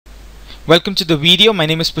Welcome to the video. My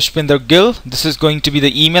name is Pushpinder Gill. This is going to be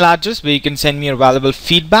the email address where you can send me your valuable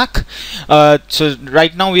feedback. So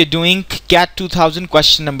right now we are doing CAT 2000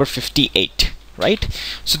 question number 58. Right?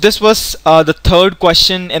 So this was the third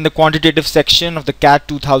question in the quantitative section of the CAT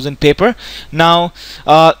 2000 paper. Now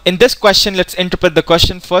in this question, let's interpret the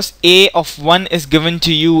question first. A of 1 is given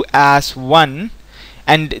to you as 1.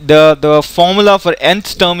 And the formula for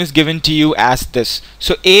nth term is given to you as this.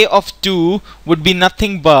 So a of 2 would be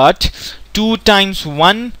nothing but 2 times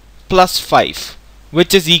 1 plus 5,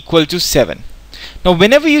 which is equal to 7. Now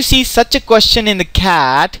whenever you see such a question in the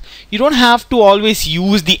CAT, you don't have to always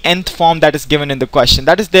use the nth form that is given in the question.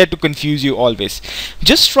 That is there to confuse you always.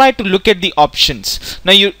 Just try to look at the options.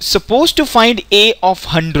 Now you're supposed to find a of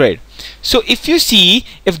 100. So if you see,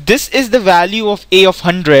 if this is the value of a of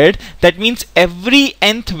 100, that means every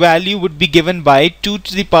nth value would be given by 2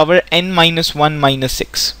 to the power n minus 1 minus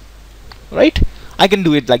 6. Right? I can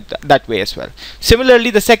do it like that way as well. Similarly,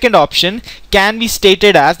 the second option can be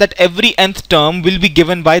stated as that every nth term will be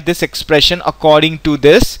given by this expression according to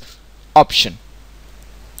this option.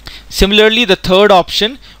 Similarly, the third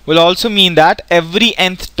option will also mean that every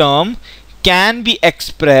nth term can be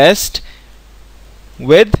expressed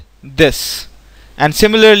with this, and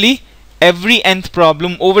similarly every nth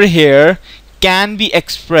problem over here can be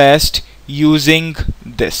expressed using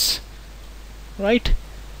this. Right?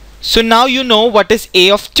 So now you know what is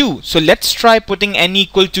a of 2. So let's try putting n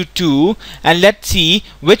equal to 2 and let's see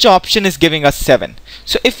which option is giving us 7.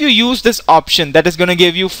 So if you use this option, that is going to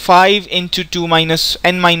give you 5 into 2 minus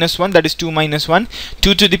n minus 1, that is 2 minus 1,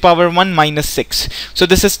 2 to the power 1 minus 6. So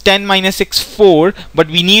this is 10 minus 6, 4, but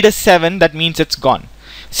we need a 7, that means it's gone.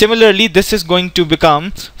 Similarly, this is going to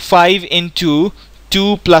become 5 into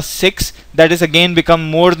 2 plus 6, that is again become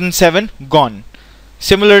more than 7, gone.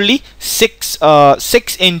 Similarly, 6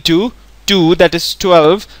 into 2, that is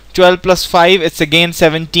 12, 12 plus 5, it's again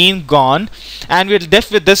 17, gone. And we're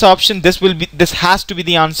left with this option. This has to be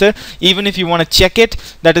the answer. Even if you want to check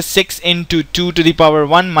it, that is 6 into 2 to the power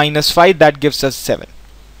 1 minus 5, that gives us 7.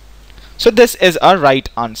 So this is our right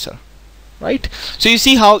answer. Right? So you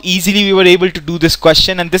see how easily we were able to do this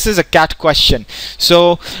question, and this is a CAT question.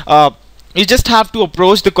 So you just have to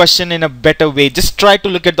approach the question in a better way. Just try to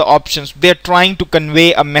look at the options. They're trying to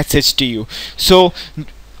convey a message to you. So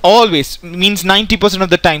always means 90% of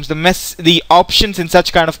the times the options in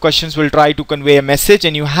such kind of questions will try to convey a message,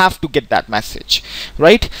 and you have to get that message.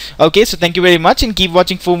 Right? Okay, so thank you very much, and keep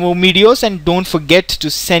watching for more videos, and don't forget to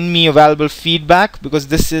send me a valuable feedback, because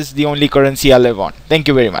this is the only currency I live on. Thank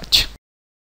you very much.